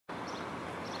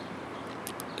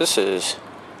This is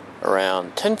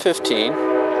around 10:15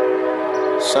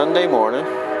 Sunday morning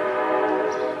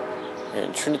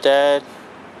in Trinidad,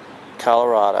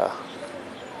 Colorado.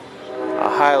 A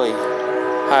highly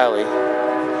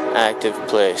active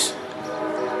place.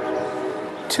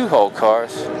 Two whole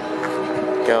cars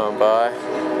going by,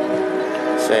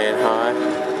 saying hi,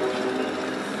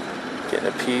 getting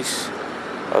a piece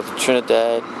of the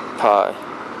Trinidad pie.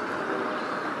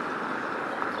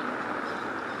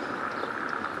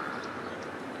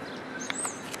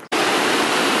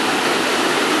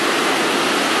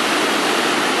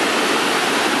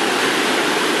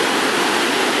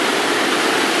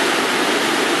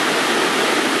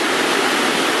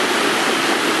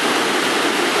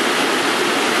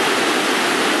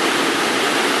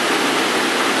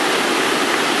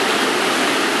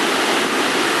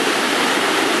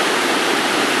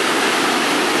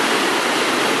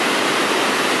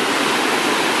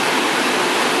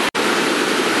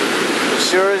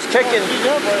 Sure is kicking.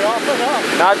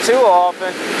 Not too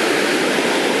often.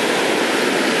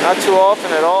 Not too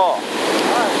often at all.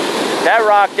 That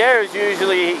rock there is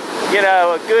usually, you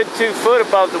know, a good 2 foot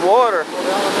above the water.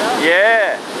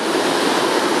 Yeah.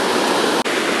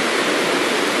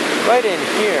 Right in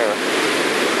here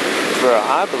is where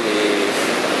I believe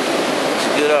it's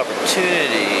a good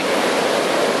opportunity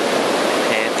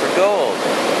and for gold.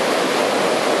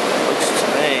 Looks to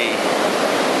me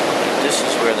this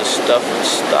is where the stuff would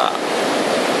stop.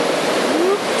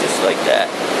 Whoop, just like that.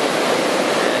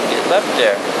 And get left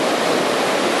there.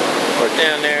 Or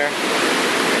down there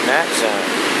in that zone.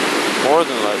 More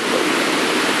than likely.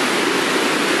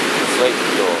 It's like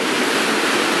gold.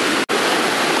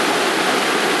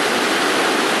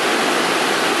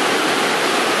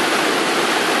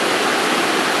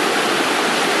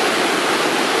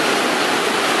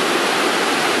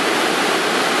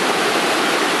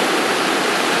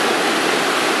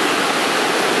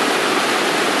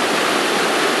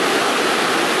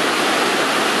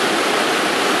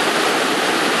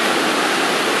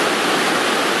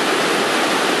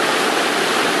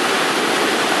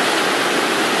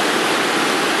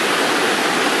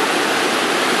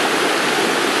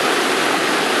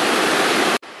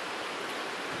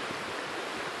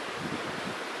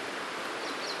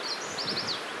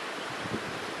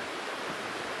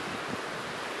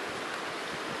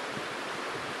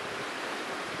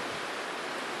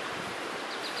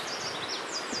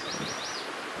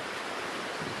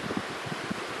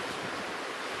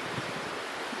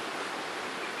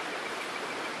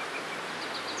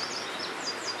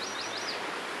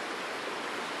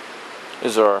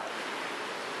 Is our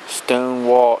stone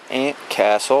wall ant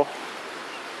castle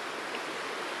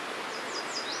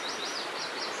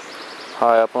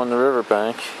high up on the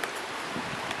riverbank.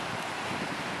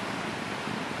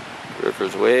 The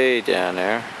river's way down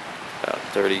there, about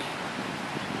 30,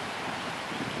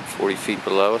 40 feet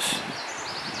below us.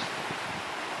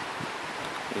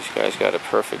 These guys got a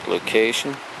perfect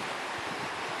location.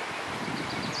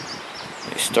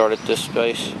 They started this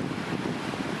space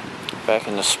back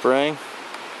in the spring,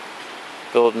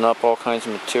 building up all kinds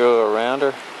of material around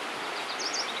her.